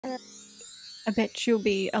I bet you'll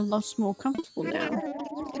be a lot more comfortable now.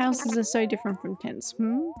 Houses are so different from tents,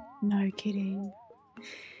 No kidding.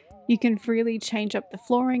 You can freely change up the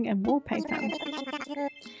flooring and wallpaper.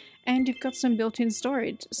 And you've got some built-in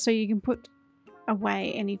storage, so you can put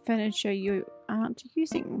away any furniture you aren't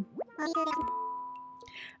using.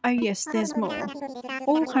 Oh yes, there's more.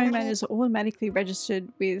 All homeowners are automatically registered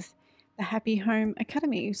with the Happy Home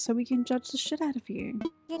Academy, so we can judge the shit out of you.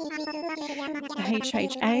 The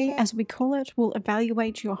HHA, as we call it, will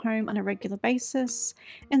evaluate your home on a regular basis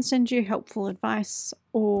and send you helpful advice,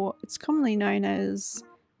 or it's commonly known as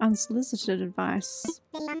unsolicited advice.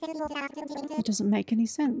 It doesn't make any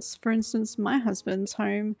sense. For instance, my husband's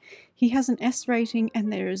home, he has an S rating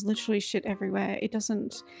and there is literally shit everywhere. It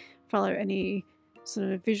doesn't follow any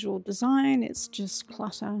sort of visual design, it's just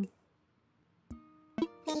clutter.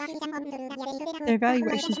 The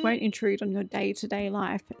evaluations won't intrude on your day-to-day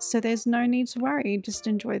life, so there's no need to worry, just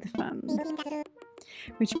enjoy the fun.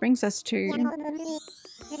 Which brings us to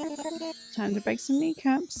time to break some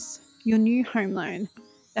kneecaps. Your new home loan.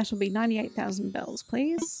 That'll be 98,000 bells,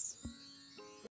 please.